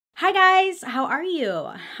Hi guys, how are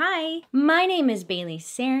you? Hi, my name is Bailey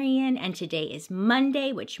Sarian and today is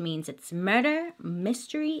Monday, which means it's Murder,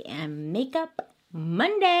 Mystery, and Makeup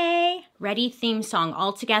Monday. Ready? Theme song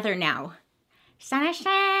all together now. If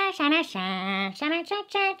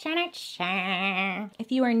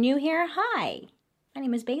you are new here, hi. My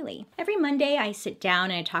name is Bailey. Every Monday I sit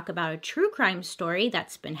down and I talk about a true crime story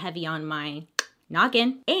that's been heavy on my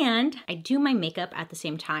noggin, and I do my makeup at the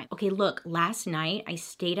same time. Okay, look, last night I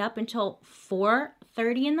stayed up until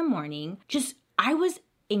 4:30 in the morning. I was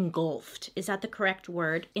engulfed, is that the correct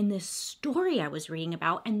word, in this story I was reading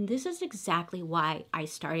about. And this is exactly why I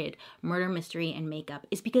started Murder, Mystery, and Makeup,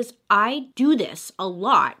 is because I do this a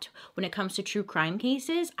lot when it comes to true crime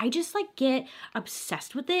cases. I just get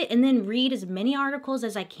obsessed with it and then read as many articles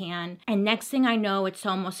as I can. And next thing I know, it's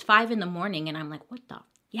almost 5 in the morning and I'm like, what the?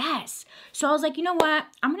 Yes. So I was like, you know what?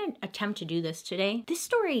 I'm going to attempt to do this today. This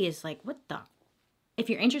story is what the? If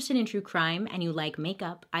you're interested in true crime and you like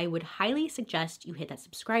makeup, I would highly suggest you hit that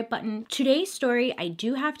subscribe button. Today's story, I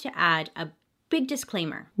do have to add a big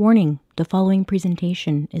disclaimer. Warning, the following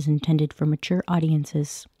presentation is intended for mature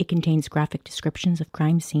audiences. It contains graphic descriptions of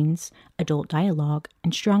crime scenes, adult dialogue,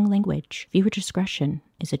 and strong language. Viewer discretion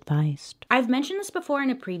is advised. I've mentioned this before in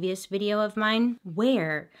a previous video of mine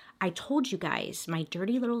where I told you guys my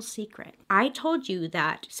dirty little secret. I told you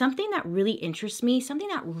that something that really interests me, something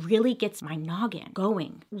that really gets my noggin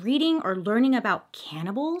going, reading or learning about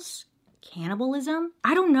cannibalism?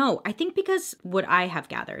 I don't know. I think because what I have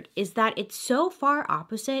gathered is that it's so far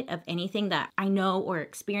opposite of anything that I know or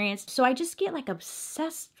experienced. So I just get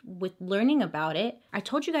obsessed with learning about it. I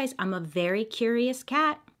told you guys I'm a very curious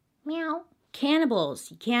cat. Meow.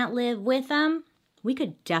 Cannibals, you can't live with them. We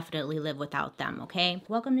could definitely live without them, okay?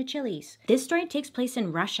 Welcome to Chili's. This story takes place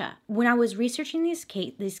in Russia. When I was researching these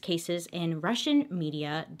cases in Russian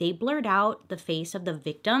media, they blurred out the face of the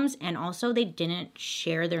victims and also they didn't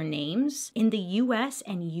share their names. In the US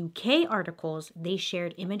and UK articles, they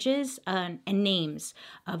shared images and names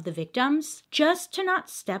of the victims just to not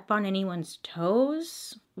step on anyone's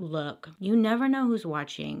toes. Look, you never know who's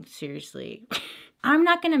watching, seriously. I'm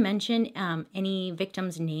not going to mention any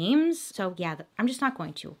victims' names, so yeah, I'm just not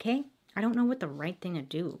going to, okay? I don't know what the right thing to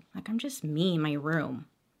do. I'm just me in my room,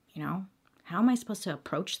 you know? How am I supposed to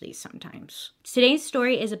approach these sometimes? Today's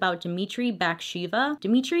story is about Dmitry Baksheev.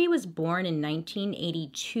 Dmitry was born in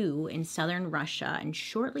 1982 in southern Russia, and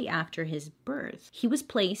shortly after his birth, he was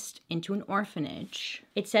placed into an orphanage.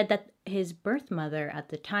 It said that his birth mother at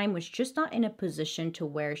the time was just not in a position to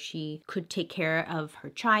where she could take care of her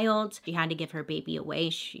child. She had to give her baby away.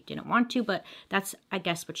 She didn't want to, but that's, I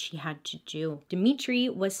guess, what she had to do. Dmitry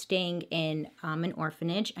was staying in an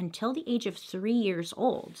orphanage until the age of 3 years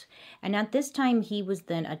old. And at this time, he was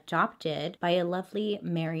then adopted by a lovely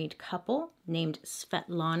married couple named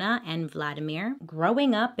Svetlana and Vladimir.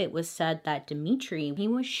 Growing up, it was said that Dmitry, he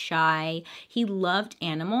was shy, he loved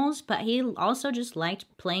animals, but he also just liked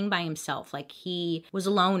playing by himself. He was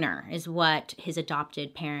a loner, is what his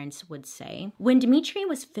adopted parents would say. When Dmitry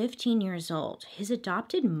was 15 years old, his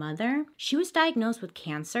adopted mother, she was diagnosed with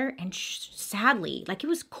cancer, and sadly, it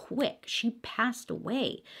was quick, she passed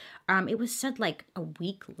away. It was said a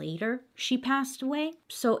week later she passed away.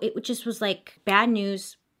 So it just was bad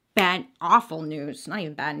news. Bad, awful news, not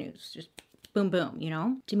even bad news, just boom, boom, you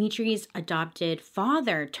know? Dmitry's adopted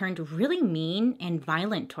father turned really mean and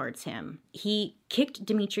violent towards him. He kicked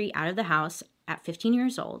Dmitry out of the house at 15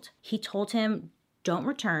 years old. He told him, don't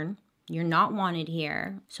return. You're not wanted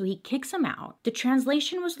here. So he kicks him out. The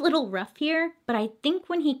translation was a little rough here, but I think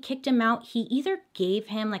when he kicked him out, he either gave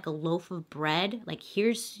him a loaf of bread,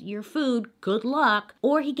 here's your food, good luck,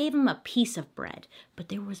 or he gave him a piece of bread, but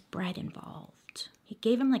there was bread involved. He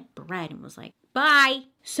gave him bread and was bye.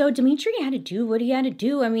 So Dmitry had to do what he had to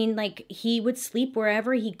do. He would sleep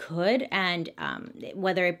wherever he could, and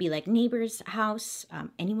whether it be neighbor's house,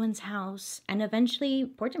 anyone's house, and eventually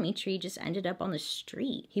poor Dmitry just ended up on the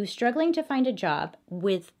street. He was struggling to find a job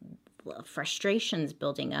with frustrations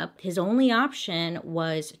building up. His only option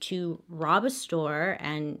was to rob a store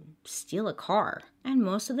and steal a car. And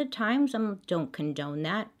most of the times I don't condone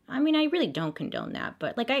that. I really don't condone that,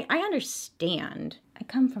 but I understand. I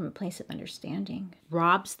come from a place of understanding.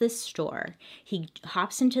 Robs this store. He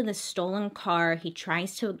hops into the stolen car. He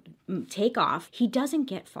tries to take off. He doesn't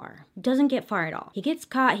get far. Doesn't get far at all. He gets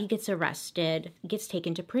caught. He gets arrested. Gets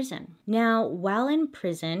taken to prison. Now, while in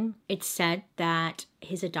prison, it's said that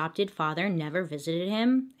his adopted father never visited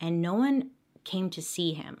him and no one came to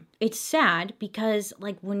see him. It's sad because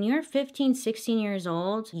when you're 15, 16 years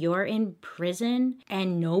old, you're in prison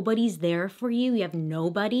and nobody's there for you. You have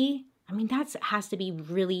nobody. That has to be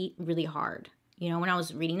really, really hard. You know, when I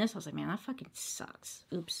was reading this, I was like, man, that fucking sucks.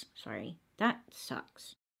 Oops, sorry. That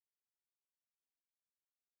sucks.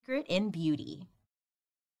 Secret in beauty.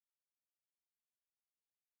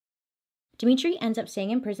 Dmitry ends up staying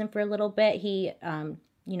in prison for a little bit. He,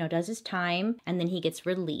 does his time, and then he gets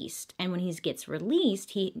released. And when he gets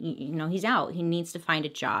released, he's out. He needs to find a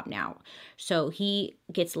job now. So he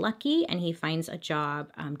gets lucky, and he finds a job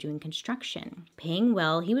doing construction, paying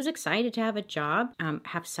well. He was excited to have a job,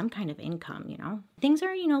 have some kind of income, Things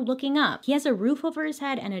are, looking up. He has a roof over his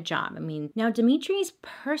head and a job. I mean, now Dmitry's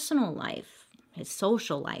personal life, his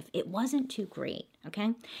social life, it wasn't too great,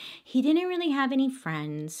 okay? He didn't really have any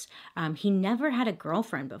friends. He never had a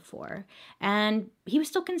girlfriend before. And he was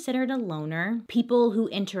still considered a loner. People who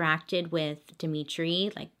interacted with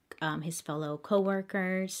Dmitry, like his fellow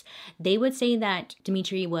coworkers, they would say that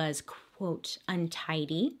Dmitry was, quote,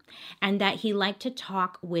 untidy, and that he liked to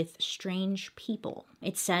talk with strange people.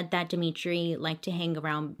 It's said that Dmitry liked to hang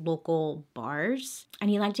around local bars,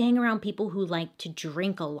 and he liked to hang around people who liked to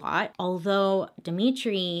drink a lot, although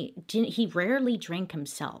Dmitry he rarely drank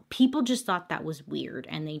himself. People just thought that was weird,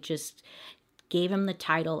 and they just gave him the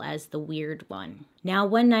title as the weird one. Now,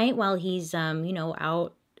 one night while he's,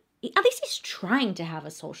 out, at least he's trying to have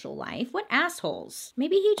a social life. What assholes.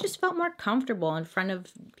 Maybe he just felt more comfortable in front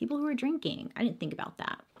of people who were drinking. I didn't think about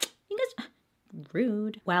that. You guys,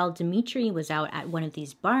 rude. While Dmitry was out at one of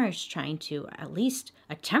these bars trying to at least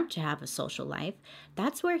attempt to have a social life,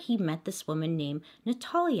 that's where he met this woman named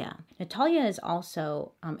Natalia. Natalia is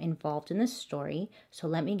also involved in this story, so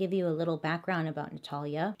let me give you a little background about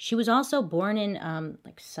Natalia. She was also born in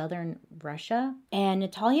southern Russia, and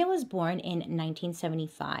Natalia was born in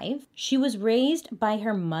 1975. She was raised by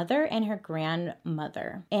her mother and her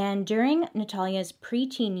grandmother, and during Natalia's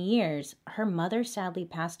preteen years, her mother sadly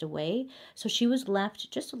passed away, so she was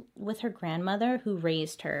left just with her grandmother, who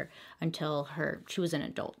raised her until she was an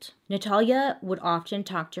adult. Natalia would often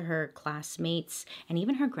talk to her classmates and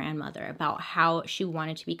even her grandmother about how she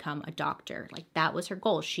wanted to become a doctor. Like, that was her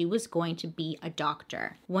goal. She was going to be a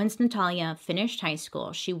doctor. Once Natalia finished high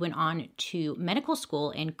school, she went on to medical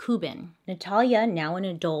school in Kuban. Natalia, now an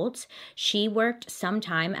adult, she worked some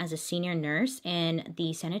time as a senior nurse in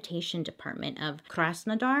the sanitation department of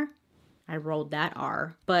Krasnodar. I rolled that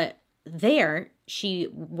R. But there, she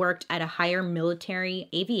worked at a higher military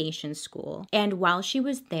aviation school. And while she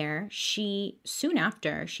was there, soon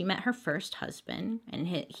after, she met her first husband, and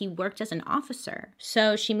he worked as an officer.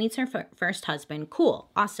 So she meets her first husband. Cool.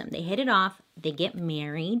 Awesome. They hit it off. They get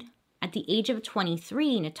married. At the age of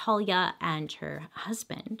 23, Natalia and her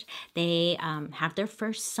husband, they have their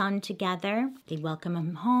first son together. They welcome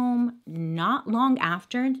him home. Not long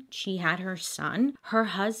after she had her son, her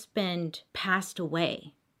husband passed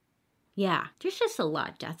away. Yeah, there's just a lot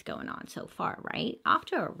of death going on so far, right? Off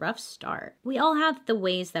to a rough start. We all have the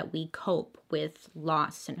ways that we cope with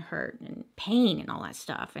loss and hurt and pain and all that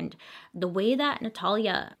stuff. And the way that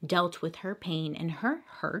Natalia dealt with her pain and her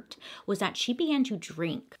hurt was that she began to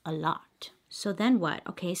drink a lot. So then what?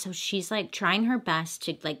 Okay, so she's trying her best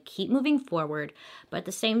to keep moving forward, but at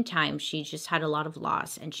the same time, she just had a lot of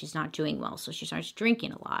loss and she's not doing well. So she starts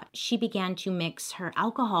drinking a lot. She began to mix her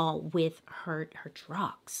alcohol with her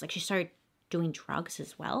drugs. She started doing drugs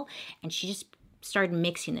as well, and she just started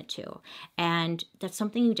mixing the two. And that's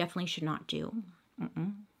something you definitely should not do.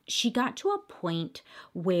 She got to a point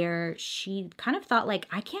where she kind of thought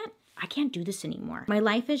I can't do this anymore. My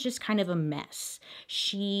life is just kind of a mess.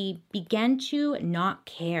 She began to not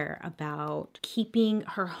care about keeping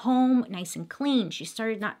her home nice and clean. She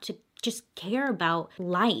started not to just care about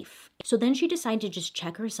life. So then she decided to just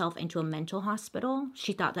check herself into a mental hospital.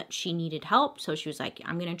 She thought that she needed help, so she was like,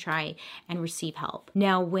 I'm gonna try and receive help.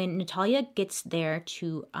 Now, when Natalia gets there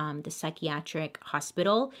to the psychiatric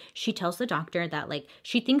hospital, she tells the doctor that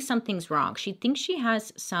she thinks something's wrong. She thinks she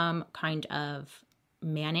has some kind of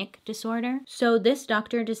manic disorder. So this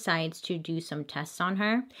doctor decides to do some tests on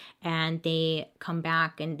her, and they come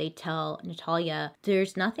back and they tell Natalia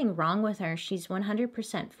there's nothing wrong with her. She's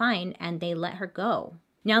 100% fine, and they let her go.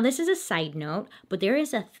 Now, this is a side note, but there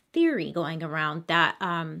is a theory going around that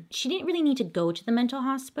she didn't really need to go to the mental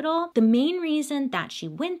hospital. The main reason that she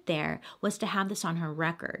went there was to have this on her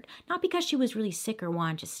record, not because she was really sick or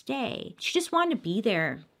wanted to stay. She just wanted to be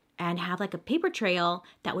there and have a paper trail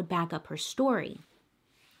that would back up her story.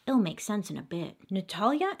 It'll make sense in a bit.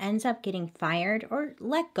 Natalia ends up getting fired or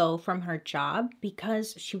let go from her job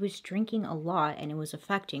because she was drinking a lot and it was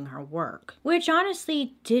affecting her work, which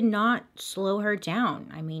honestly did not slow her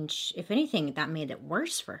down. I mean, if anything, that made it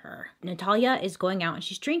worse for her. Natalia is going out and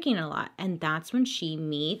she's drinking a lot, and that's when she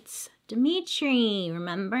meets Dmitry,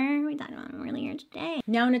 remember? We talked about him earlier today.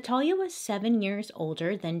 Now, Natalia was 7 years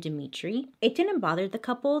older than Dmitry. It didn't bother the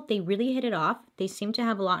couple. They really hit it off. They seemed to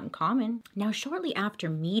have a lot in common. Now, shortly after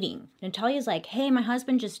meeting, Natalia's like, hey, my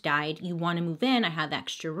husband just died. You want to move in? I have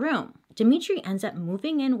extra room. Dmitry ends up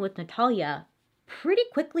moving in with Natalia pretty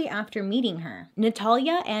quickly after meeting her.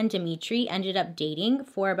 Natalia and Dmitry ended up dating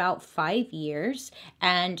for about 5 years,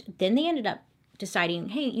 and then they ended up deciding,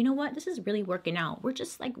 hey, you know what? This is really working out. We're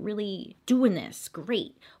just like really doing this.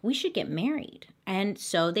 Great. We should get married. And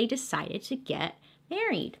so they decided to get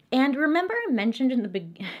married. And remember I mentioned in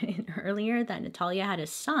the earlier that Natalia had a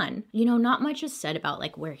son. You know, not much is said about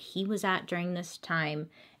like where he was at during this time.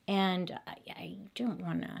 And I don't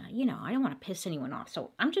want to, you know, I don't want to piss anyone off. So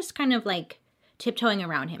I'm just kind of like tiptoeing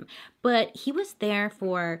around him. But he was there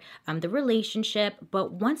for the relationship.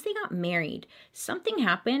 But once they got married, something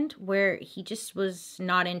happened where he just was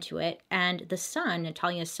not into it. And the son,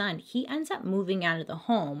 Natalia's son, he ends up moving out of the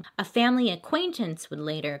home. A family acquaintance would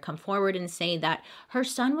later come forward and say that her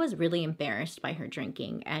son was really embarrassed by her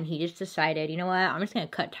drinking. And he just decided, you know what, I'm just going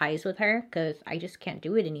to cut ties with her because I just can't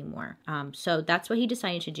do it anymore. So that's what he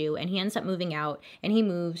decided to do. And he ends up moving out, and he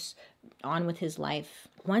moves on with his life.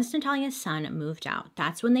 Once Natalia's son moved out,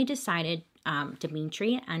 that's when they decided,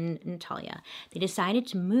 Dmitry and Natalia, they decided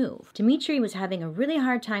to move. Dmitry was having a really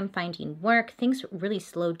hard time finding work. Things really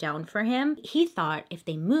slowed down for him. He thought if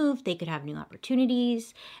they moved, they could have new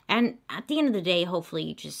opportunities. And at the end of the day,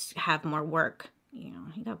 hopefully just have more work. You know,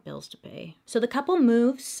 he got bills to pay. So the couple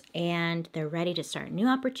moves and they're ready to start new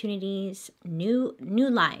opportunities, new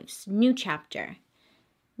lives, new chapter.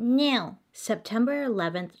 Now, September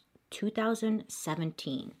 11th,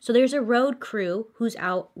 2017. So there's a road crew who's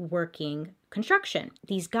out working construction.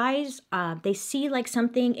 These guys, they see like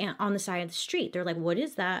something on the side of the street. They're like, what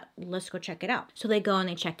is that? Let's go check it out. So they go and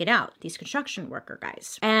they check it out, these construction worker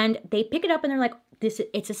guys. And they pick it up and they're like,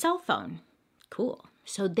 it's a cell phone. Cool.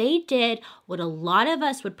 So they did what a lot of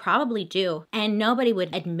us would probably do, and nobody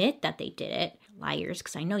would admit that they did it. Liars,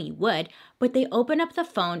 because I know you would. But they open up the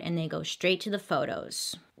phone and they go straight to the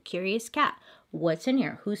photos. Curious cat. What's in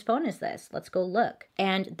here? Whose phone is this? Let's go look.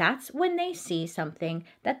 And that's when they see something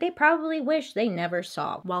that they probably wish they never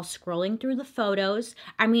saw while scrolling through the photos.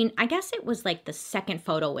 I mean, I guess it was like the second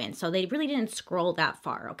photo in, so they really didn't scroll that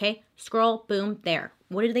far, okay? Scroll, boom, there.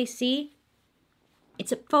 What did they see?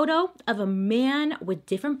 It's a photo of a man with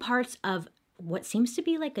different parts of what seems to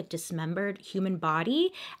be like a dismembered human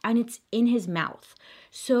body, and it's in his mouth.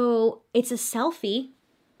 So it's a selfie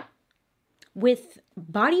with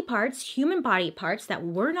body parts, human body parts that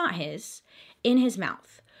were not his, in his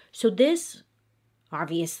mouth. So this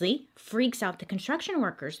obviously freaks out the construction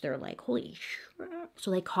workers. They're like, holy shit.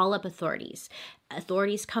 So they call up authorities.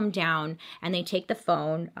 Authorities come down and they take the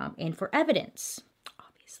phone in for evidence.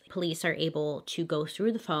 Obviously, police are able to go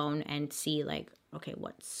through the phone and see like, okay,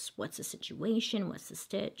 what's the situation? What's the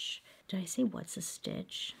stitch? Did I say what's the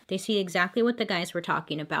stitch? They see exactly what the guys were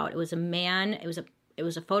talking about. It was a man. It was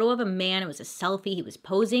a photo of a man. It was a selfie. He was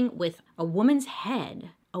posing with a woman's head.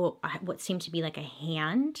 Oh, what seemed to be like a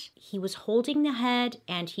hand. He was holding the head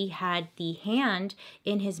and he had the hand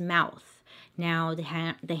in his mouth. Now the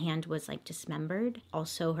hand was like dismembered.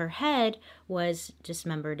 Also her head was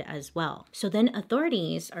dismembered as well. So then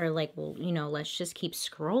authorities are like, well, you know, let's just keep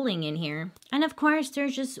scrolling in here. And of course,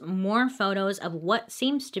 there's just more photos of what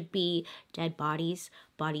seems to be dead bodies,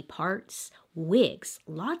 body parts, wigs,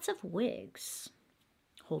 lots of wigs.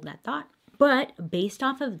 Hold that thought. But based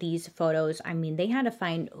off of these photos, I mean, they had to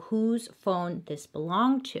find whose phone this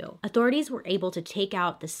belonged to. Authorities were able to take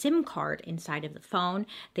out the SIM card inside of the phone.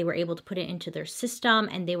 They were able to put it into their system,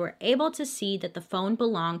 and they were able to see that the phone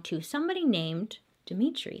belonged to somebody named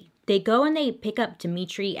Dmitry. They go and they pick up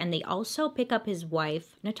Dmitry, and they also pick up his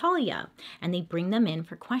wife, Natalia, and they bring them in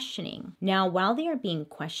for questioning. Now, while they are being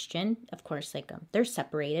questioned, of course, like they're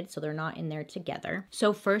separated, so they're not in there together.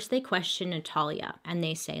 So first they question Natalia, and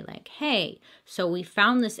they say like, hey, so we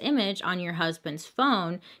found this image on your husband's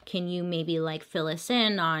phone. Can you maybe like fill us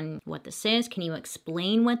in on what this is? Can you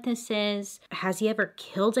explain what this is? Has he ever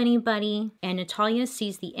killed anybody? And Natalia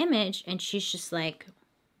sees the image, and she's just like,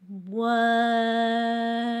 what?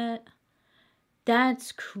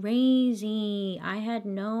 That's crazy. I had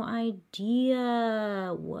no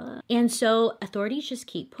idea. What? And so authorities just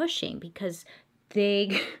keep pushing because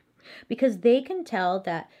they can tell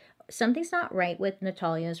that something's not right with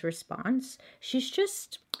Natalia's response. She's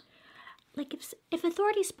just like, if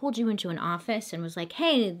authorities pulled you into an office and was like,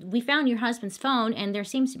 hey, we found your husband's phone and there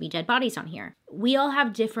seems to be dead bodies on here. We all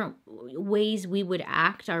have different, ways we would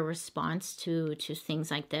act, our response to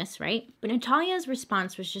things like this, right? But Natalia's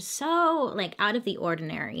response was just so like out of the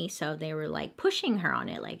ordinary. So they were like pushing her on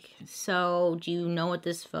it, like, so do you know what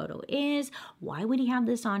this photo is? Why would he have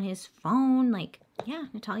this on his phone? Like, yeah,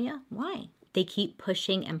 Natalia, why? They keep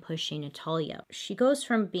pushing and pushing Natalia. She goes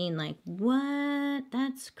from being like, what?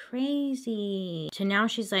 That's crazy, to now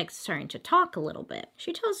she's like starting to talk a little bit.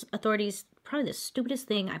 She tells authorities probably the stupidest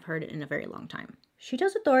thing I've heard in a very long time. She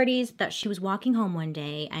tells authorities that she was walking home one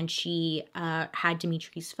day and she had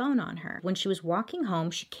Dmitry's phone on her. When she was walking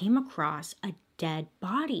home, she came across a dead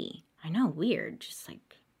body. I know, weird, just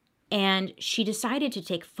like... And she decided to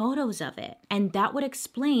take photos of it. And that would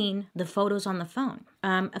explain the photos on the phone.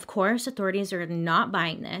 Of course, authorities are not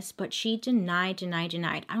buying this, but she denied.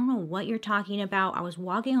 I don't know what you're talking about. I was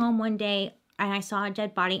walking home one day and I saw a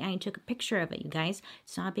dead body and I took a picture of it, you guys.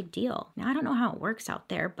 It's not a big deal. Now, I don't know how it works out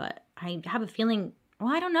there, but I have a feeling,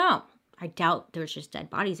 well, I don't know. I doubt there's just dead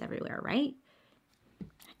bodies everywhere, right?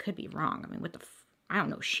 I could be wrong. I mean, what the I don't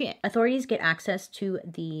know shit. Authorities get access to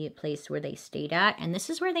the place where they stayed at, and this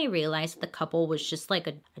is where they realized the couple was just like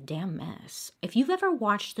a damn mess. If you've ever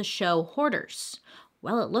watched the show Hoarders,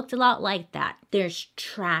 well, it looked a lot like that. There's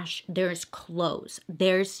trash, there's clothes,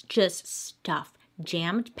 there's just stuff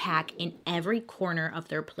jammed packed in every corner of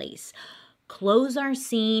their place. Clothes are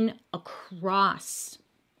seen across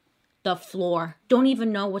the floor. Don't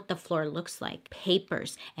even know what the floor looks like.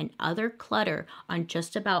 Papers and other clutter on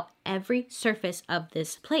just about every surface of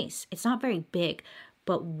this place. It's not very big,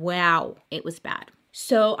 but wow, it was bad.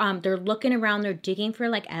 So they're looking around, they're digging for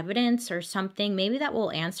like evidence or something. Maybe that will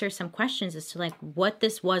answer some questions as to like what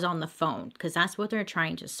this was on the phone, because that's what they're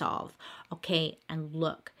trying to solve. Okay, and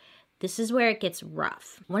look, this is where it gets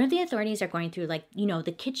rough. One of the authorities are going through like, you know,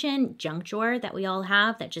 the kitchen junk drawer that we all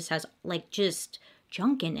have that just has like just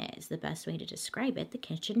junk in it is the best way to describe it, the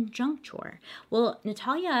kitchen junk drawer. Well,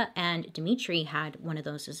 Natalia and Dmitry had one of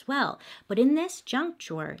those as well. But in this junk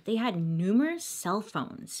drawer, they had numerous cell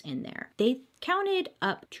phones in there. They counted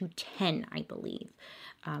up to 10, I believe,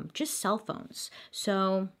 just cell phones.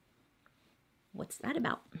 So what's that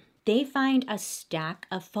about? They find a stack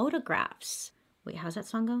of photographs. Wait, how's that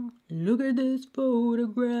song go? Look at this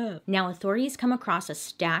photograph. Now, authorities come across a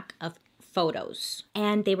stack of photos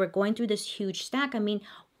and they were going through this huge stack. I mean,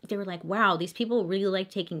 they were like, wow, these people really like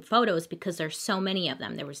taking photos because there's so many of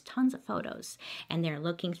them. There was tons of photos and they're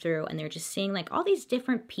looking through and they're just seeing like all these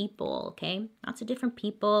different people, okay? Lots of different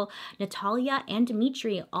people. Natalia and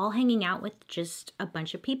Dmitry all hanging out with just a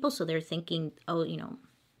bunch of people. So they're thinking, oh, you know,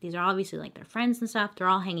 these are obviously like their friends and stuff. They're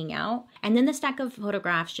all hanging out. And then the stack of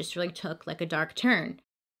photographs just really took like a dark turn.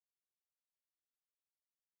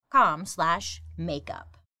 .com/makeup.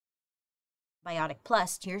 Biotic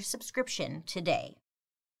Plus tier subscription today.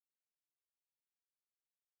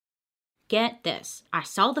 Get this. I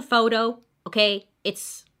saw the photo, okay?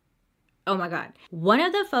 It's, oh my God. One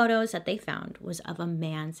of the photos that they found was of a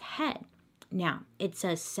man's head. Now, it's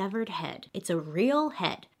a severed head. It's a real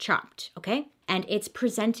head, chopped, okay? And it's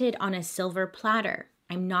presented on a silver platter.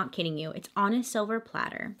 I'm not kidding you. It's on a silver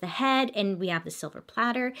platter. The head, and we have the silver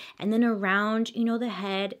platter, and then around, you know, the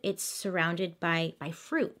head, it's surrounded by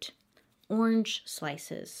fruit. Orange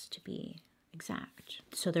slices, to be exact.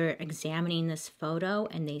 So they're examining this photo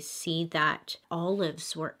and they see that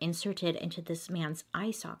olives were inserted into this man's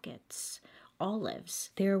eye sockets.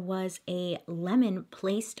 Olives. There was a lemon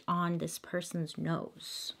placed on this person's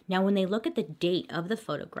nose. Now, when they look at the date of the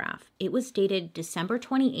photograph, it was dated December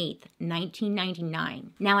 28th,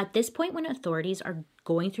 1999. Now, at this point when authorities are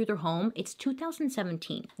going through their home, it's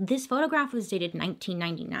 2017. This photograph was dated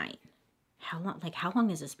 1999. How long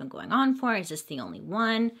has this been going on for? Is this the only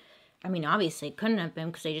one? I mean, obviously it couldn't have been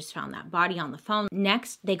because they just found that body on the phone.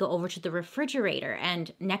 Next, they go over to the refrigerator,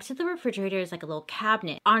 and next to the refrigerator is like a little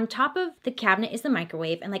cabinet. On top of the cabinet is the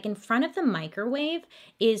microwave, and like in front of the microwave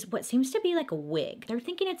is what seems to be like a wig. They're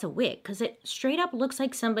thinking it's a wig because it straight up looks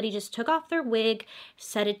like somebody just took off their wig,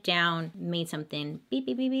 set it down, made something beep,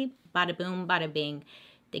 beep, beep, beep, bada boom, bada bing.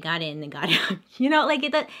 They got in, they got out. You know, like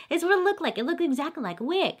it's what it looked like. It looked exactly like a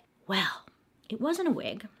wig. Well, it wasn't a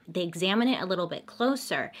wig. They examine it a little bit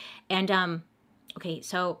closer. And, okay,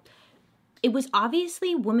 so it was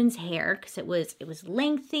obviously woman's hair because it was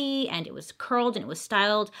lengthy and it was curled and it was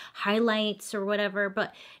styled, highlights or whatever.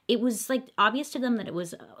 But it was like obvious to them that it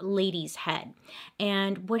was a lady's head.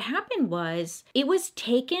 And what happened was it was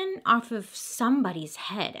taken off of somebody's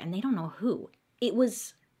head and they don't know who. It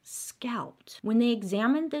was scalped. When they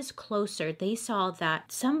examined this closer, they saw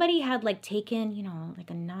that somebody had like taken, you know, like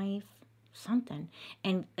a knife, something,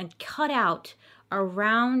 and cut out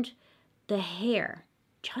around the hair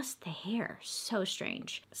just the hair. So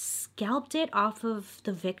strange. Scalped it off of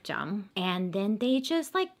the victim, and then they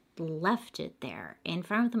just like left it there in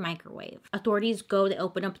front of the microwave. Authorities go to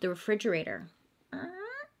open up the refrigerator.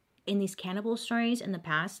 In these cannibal stories in the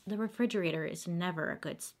past, the refrigerator is never a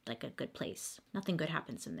good place. Nothing good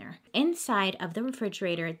happens in there. Inside of the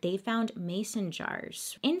refrigerator, they found mason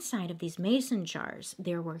jars. Inside of these mason jars,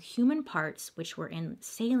 there were human parts which were in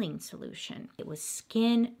saline solution. It was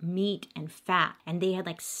skin, meat, and fat. And they had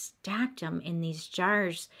like stacked them in these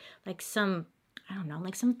jars like some, I don't know,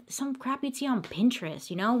 like some crap you'd see on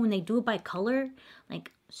Pinterest, you know, when they do it by color,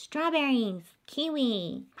 like strawberries,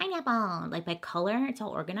 kiwi, pineapple, like by color, it's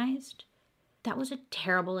all organized. That was a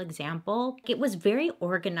terrible example. It was very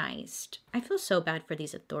organized. I feel so bad for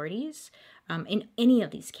these authorities in any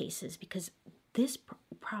of these cases because this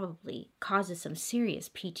probably causes some serious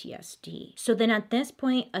PTSD. So then at this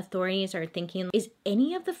point, authorities are thinking, is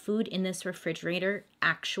any of the food in this refrigerator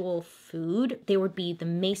actual food? There would be the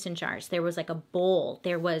mason jars. There was like a bowl.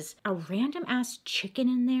 There was a random ass chicken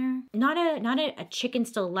in there. Not a chicken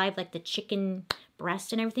still alive, like the chicken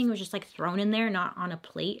breast and everything was just like thrown in there, not on a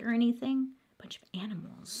plate or anything. A bunch of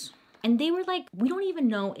animals. And they were like, we don't even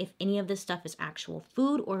know if any of this stuff is actual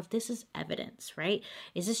food or if this is evidence, right?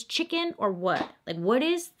 Is this chicken or what? Like, what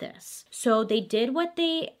is this? So they did what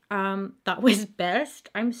they thought was best.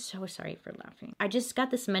 I'm so sorry for laughing. I just got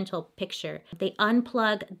this mental picture. They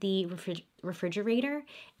unplug the refrigerator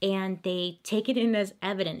and they take it in as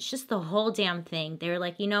evidence, just the whole damn thing. They were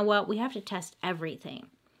like, you know what? We have to test everything.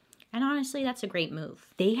 And honestly, that's a great move.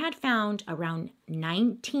 They had found around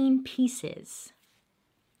 19 pieces.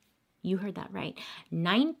 You heard that right.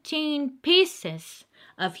 19 pieces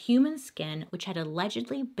of human skin which had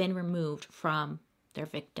allegedly been removed from their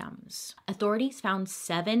victims. Authorities found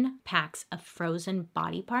 7 packs of frozen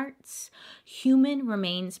body parts, human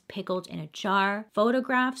remains pickled in a jar,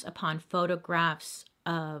 photographs upon photographs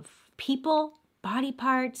of people, body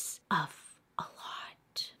parts, of a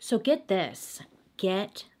lot. So get this.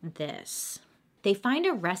 They find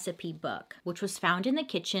a recipe book, which was found in the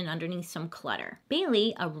kitchen underneath some clutter.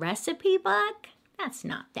 Bailey, a recipe book? That's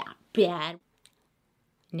not that bad.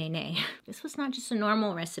 Nay. This was not just a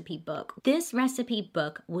normal recipe book. This recipe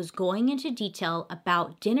book was going into detail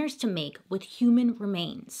about dinners to make with human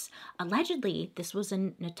remains. Allegedly, this was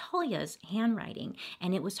in Natalia's handwriting,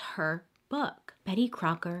 and it was her book. Betty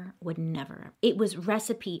Crocker would never. It was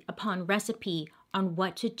recipe upon recipe on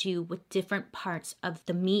what to do with different parts of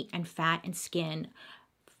the meat and fat and skin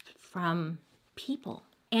from people.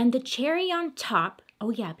 And the cherry on top, oh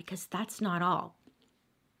yeah, because that's not all.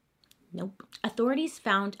 Nope. Authorities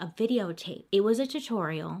found a videotape. It was a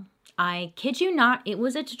tutorial. I kid you not, it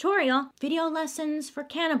was a tutorial. Video lessons for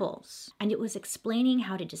cannibals. And it was explaining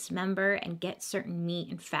how to dismember and get certain meat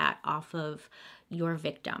and fat off of your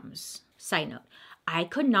victims. Side note, I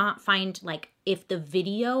could not find like if the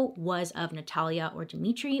video was of Natalia or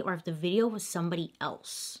Dmitry or if the video was somebody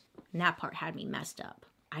else. And that part had me messed up.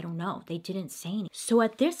 I don't know. They didn't say anything. So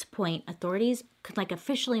at this point, authorities could like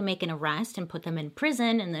officially make an arrest and put them in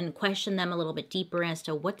prison and then question them a little bit deeper as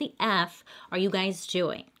to what the F are you guys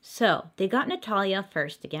doing? So they got Natalia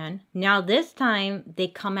first again. Now this time they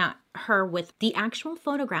come at her with the actual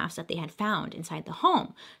photographs that they had found inside the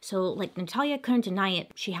home. So like Natalia couldn't deny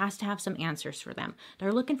it. She has to have some answers for them.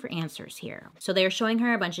 They're looking for answers here. So they were showing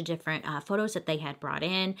her a bunch of different photos that they had brought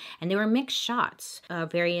in, and they were mixed shots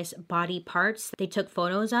of various body parts they took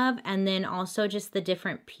photos of, and then also just the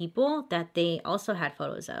different people that they also had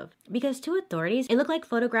photos of. Because to authorities, it looked like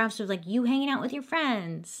photographs of like you hanging out with your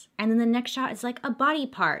friends. And then the next shot is like a body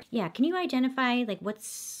part. Yeah, can you identify like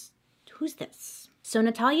who's this? So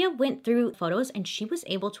Natalia went through photos and she was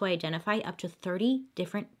able to identify up to 30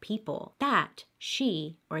 different people that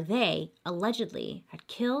she or they allegedly had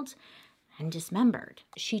killed and dismembered.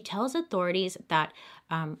 She tells authorities that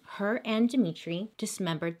her and Dmitry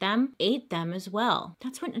dismembered them, ate them as well.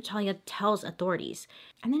 That's what Natalia tells authorities.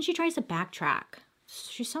 And then she tries to backtrack.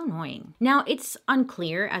 She's so annoying. Now, it's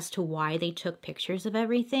unclear as to why they took pictures of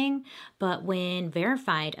everything, but when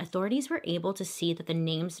verified, authorities were able to see that the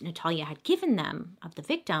names Natalia had given them of the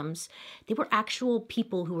victims, they were actual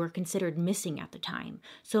people who were considered missing at the time.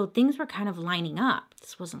 So things were kind of lining up.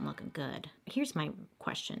 This wasn't looking good. Here's my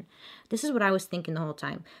question. This is what I was thinking the whole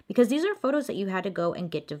time, because these are photos that you had to go and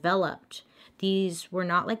get developed. These were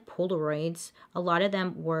not like Polaroids. A lot of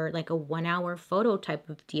them were like a 1-hour photo type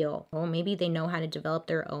of deal. Well, maybe they know how to develop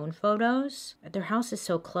their own photos. Their house is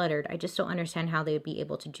so cluttered. I just don't understand how they would be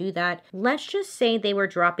able to do that. Let's just say they were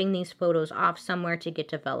dropping these photos off somewhere to get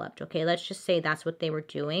developed. Okay, let's just say that's what they were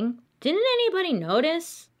doing. Didn't anybody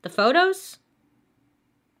notice the photos?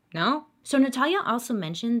 No? So Natalia also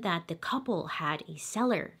mentioned that the couple had a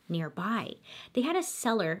cellar nearby. They had a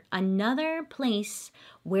cellar, another place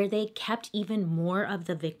where they kept even more of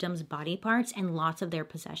the victims' body parts and lots of their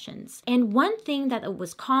possessions. And one thing that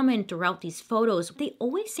was common throughout these photos, they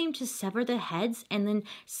always seemed to sever the heads and then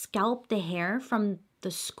scalp the hair from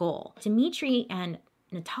the skull. Dmitry and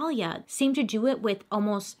Natalia seemed to do it with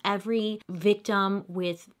almost every victim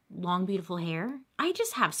with long, beautiful hair. I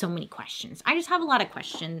just have so many questions. I just have a lot of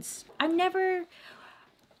questions.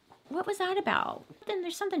 What was that about? Then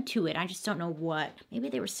there's something to it. I just don't know what. Maybe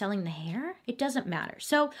they were selling the hair? It doesn't matter.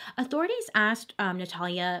 So authorities asked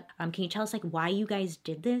Natalia, can you tell us like why you guys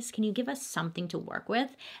did this? Can you give us something to work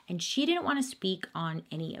with? And she didn't want to speak on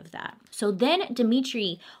any of that. So then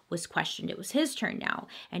Dmitry was questioned. It was his turn now.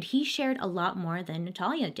 And he shared a lot more than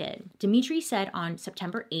Natalia did. Dmitry said on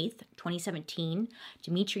September 8th, 2017,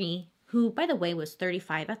 Dmitry, who, by the way, was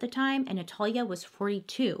 35 at the time, and Natalia was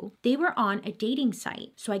 42. They were on a dating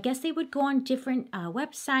site. So I guess they would go on different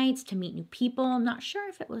websites to meet new people. I'm not sure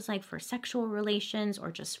if it was like for sexual relations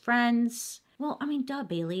or just friends. Well, I mean, duh,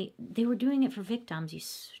 Bailey. They were doing it for victims, you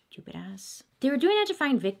stupid ass. They were doing it to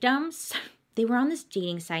find victims. They were on this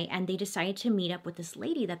dating site and they decided to meet up with this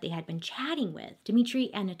lady that they had been chatting with. Dmitry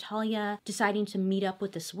and Natalia deciding to meet up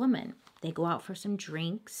with this woman. They go out for some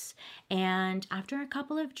drinks, and after a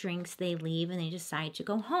couple of drinks, they leave and they decide to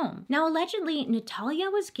go home. Now, allegedly,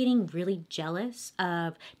 Natalia was getting really jealous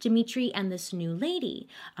of Dmitry and this new lady.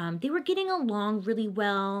 They were getting along really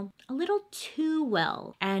well, a little too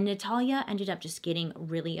well, and Natalia ended up just getting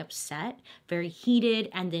really upset, very heated,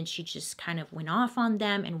 and then she just kind of went off on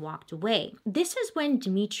them and walked away. This is when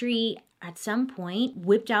Dmitry at some point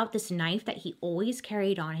whipped out this knife that he always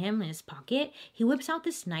carried on him in his pocket. He whips out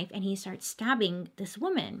this knife and he starts stabbing this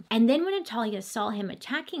woman. And then when Natalia saw him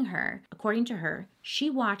attacking her, according to her,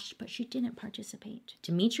 she watched, but she didn't participate.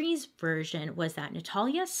 Dmitry's version was that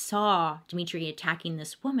Natalia saw Dmitry attacking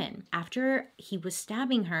this woman. After he was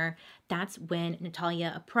stabbing her, that's when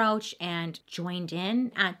Natalia approached and joined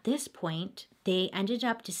in. At this point, they ended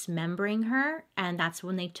up dismembering her, and that's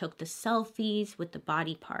when they took the selfies with the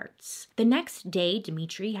body parts. The next day,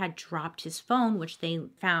 Dmitry had dropped his phone, which they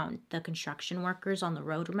found, the construction workers on the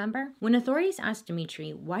road, remember? When authorities asked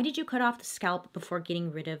Dmitry, why did you cut off the scalp before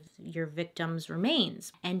getting rid of your victim's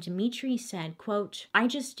remains? And Dmitry said, quote, I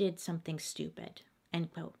just did something stupid,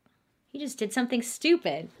 end quote. He just did something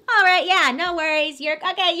stupid. All right, yeah, no worries. You're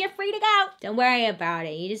free to go. Don't worry about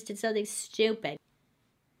it. You just did something stupid.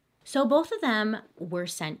 So both of them were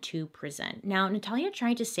sent to prison. Now, Natalia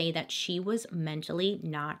tried to say that she was mentally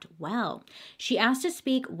not well. She asked to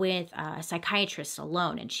speak with a psychiatrist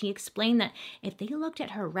alone, and she explained that if they looked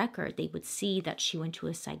at her record, they would see that she went to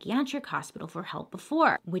a psychiatric hospital for help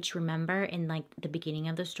before, which remember in like the beginning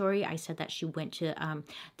of the story, I said that she went to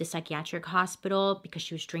the psychiatric hospital because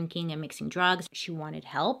she was drinking and mixing drugs. She wanted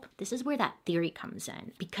help. This is where that theory comes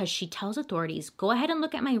in, because she tells authorities, go ahead and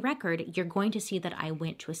look at my record. You're going to see that I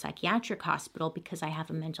went to a psychiatric hospital because I have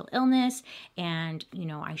a mental illness and,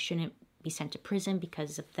 I shouldn't be sent to prison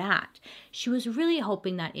because of that. She was really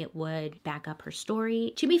hoping that it would back up her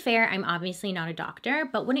story. To be fair, I'm obviously not a doctor,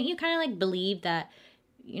 but wouldn't you kind of like believe that,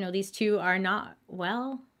 these two are not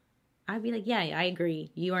well? I'd be like, yeah, I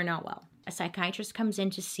agree. You are not well. A psychiatrist comes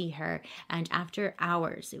in to see her, and after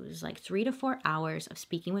hours, it was like 3 to 4 hours of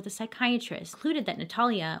speaking with a psychiatrist, concluded that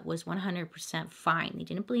Natalia was 100% fine. They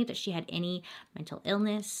didn't believe that she had any mental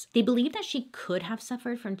illness. They believed that she could have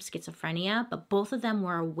suffered from schizophrenia, but both of them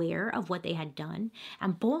were aware of what they had done,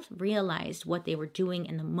 and both realized what they were doing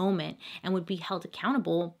in the moment and would be held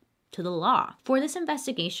accountable to the law. For this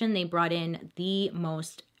investigation, they brought in the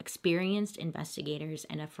most experienced investigators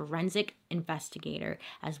and a forensic investigator,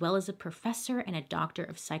 as well as a professor and a doctor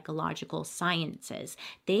of psychological sciences.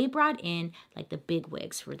 They brought in like the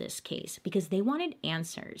bigwigs for this case because they wanted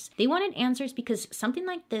answers. They wanted answers because something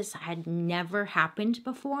like this had never happened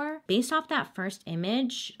before. Based off that first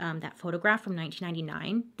image, that photograph from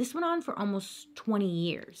 1999, this went on for almost 20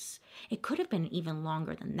 years. It could have been even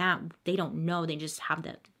longer than that. They don't know. They just have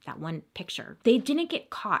that one picture. They didn't get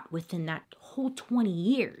caught within that whole 20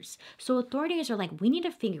 years. So authorities are like, we need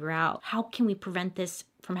to figure out how can we prevent this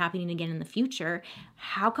from happening again in the future?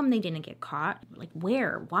 How come they didn't get caught? Like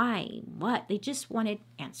where, why, what? They just wanted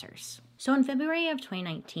answers. So in February of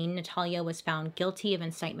 2019, Natalia was found guilty of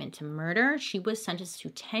incitement to murder. She was sentenced to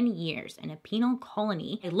 10 years in a penal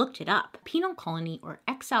colony. I looked it up. Penal colony or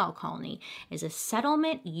exile colony is a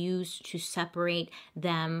settlement used to separate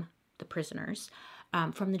them, the prisoners,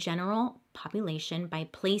 from the general population by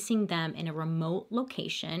placing them in a remote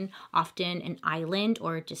location, often an island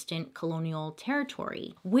or a distant colonial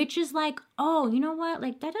territory, which is like, oh, you know what?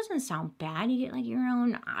 Like, that doesn't sound bad. You get like your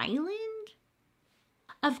own island?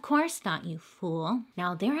 Of course not, you fool.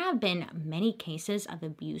 Now, there have been many cases of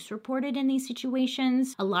abuse reported in these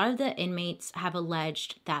situations. A lot of the inmates have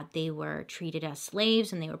alleged that they were treated as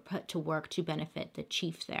slaves and they were put to work to benefit the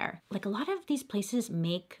chief there. Like, a lot of these places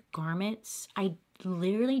make garments. I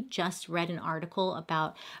literally just read an article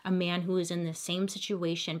about a man who was in the same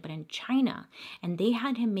situation but in China, and they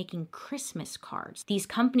had him making Christmas cards. These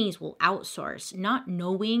companies will outsource, not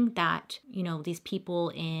knowing that, you know, these people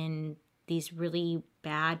in these really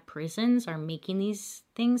bad prisons are making these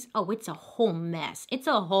things. Oh, it's a whole mess. It's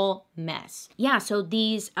a whole mess. Yeah, so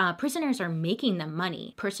these prisoners are making them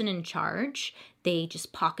money. Person in charge, they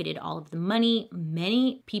just pocketed all of the money.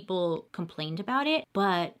 Many people complained about it,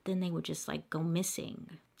 but then they would just like go missing.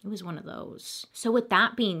 It was one of those. So with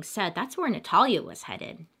that being said, that's where Natalia was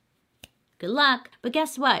headed. Good luck. But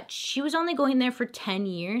guess what? She was only going there for 10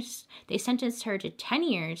 years. They sentenced her to 10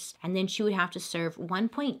 years, and then she would have to serve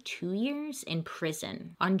 1.2 years in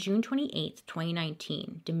prison. On June 28th,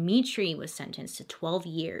 2019, Dmitry was sentenced to 12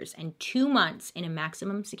 years and 2 months in a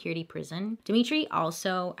maximum security prison. Dmitry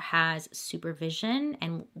also has supervision,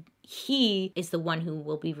 and he is the one who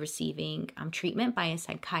will be receiving treatment by a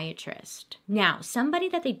psychiatrist. Now, somebody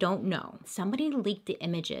that they don't know, somebody leaked the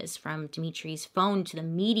images from Dmitry's phone to the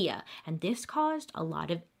media, and this caused a lot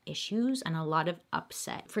of issues and a lot of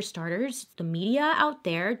upset. For starters, the media out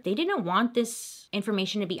there, they didn't want this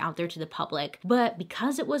information to be out there to the public, but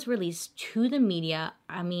because it was released to the media,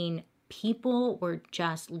 I mean, people were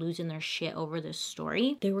just losing their shit over this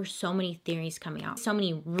story. There were so many theories coming out, so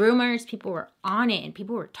many rumors. People were on it and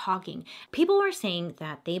people were talking. People were saying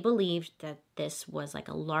that they believed that this was like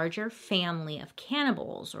a larger family of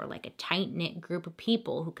cannibals, or like a tight-knit group of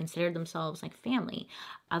people who considered themselves like family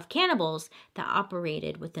of cannibals that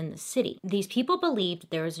operated within the city. These people believed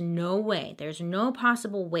there's no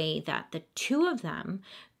possible way that the two of them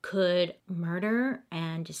could murder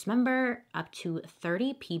and dismember up to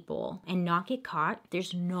 30 people and not get caught.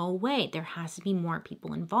 There's no way. There has to be more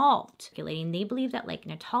people involved. They believe that like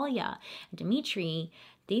Natalia and Dmitry,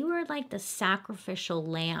 they were like the sacrificial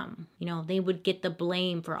lamb. You know, they would get the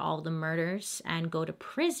blame for all the murders and go to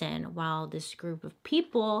prison while this group of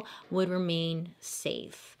people would remain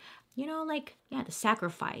safe. You know, like, yeah, the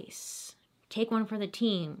sacrifice. Take one for the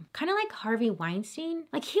team. Kind of like Harvey Weinstein.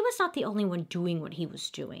 Like, he was not the only one doing what he was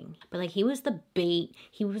doing, but like he was the bait.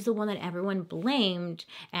 He was the one that everyone blamed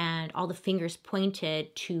and all the fingers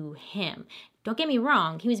pointed to him. Don't get me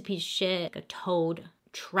wrong. He was a piece of shit, a toad,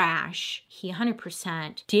 trash. He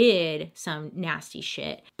 100% did some nasty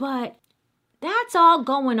shit, but that's all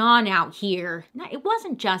going on out here. It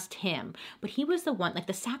wasn't just him, but he was the one, like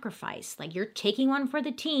the sacrifice. Like, you're taking one for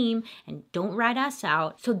the team and don't rat us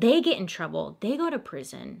out. So they get in trouble. They go to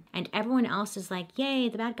prison. And everyone else is like, yay,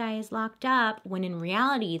 the bad guy is locked up. When in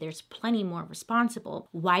reality, there's plenty more responsible.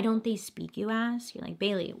 Why don't they speak, you ask? You're like,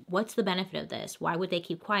 Bailey, what's the benefit of this? Why would they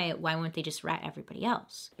keep quiet? Why wouldn't they just rat everybody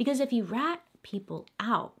else? Because if you rat people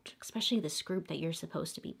out, especially this group that you're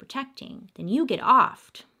supposed to be protecting, then you get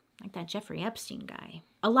offed. Like that Jeffrey Epstein guy.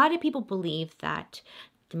 A lot of people believe that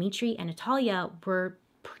Dmitry and Natalia were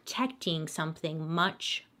protecting something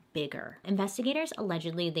much bigger. Investigators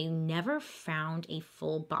allegedly, they never found a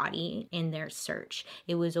full body in their search.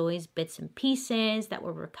 It was always bits and pieces that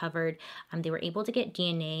were recovered. They were able to get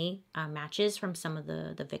DNA matches from some of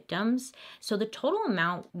the victims. So the total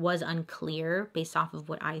amount was unclear based off of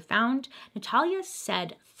what I found. Natalia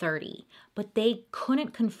said 30, but they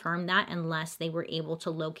couldn't confirm that unless they were able to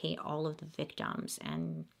locate all of the victims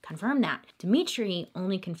and confirm that. Dmitry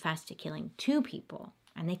only confessed to killing 2 people.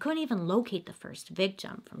 And they couldn't even locate the first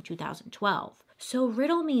victim from 2012. So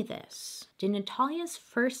riddle me this. Did Natalia's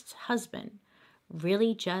first husband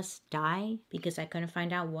really just die? Because I couldn't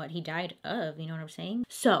find out what he died of, you know what I'm saying?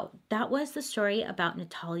 So that was the story about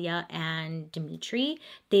Natalia and Dmitry.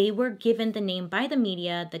 They were given the name by the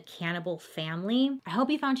media, the Cannibal family. I hope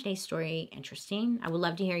you found today's story interesting. I would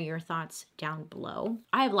love to hear your thoughts down below.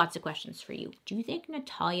 I have lots of questions for you. Do you think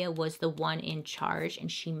Natalia was the one in charge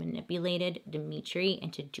and she manipulated Dmitry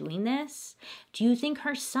into doing this? Do you think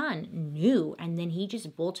her son knew and then he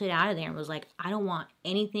just bolted out of there and was like, I don't want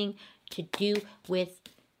anything to do with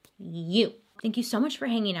you? Thank you so much for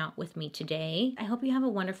hanging out with me today. I hope you have a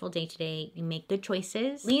wonderful day today. You make good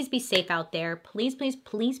choices. Please be safe out there. Please, please,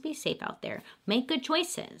 please be safe out there. Make good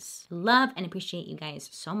choices. Love and appreciate you guys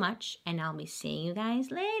so much. And I'll be seeing you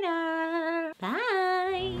guys later.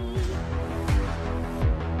 Bye.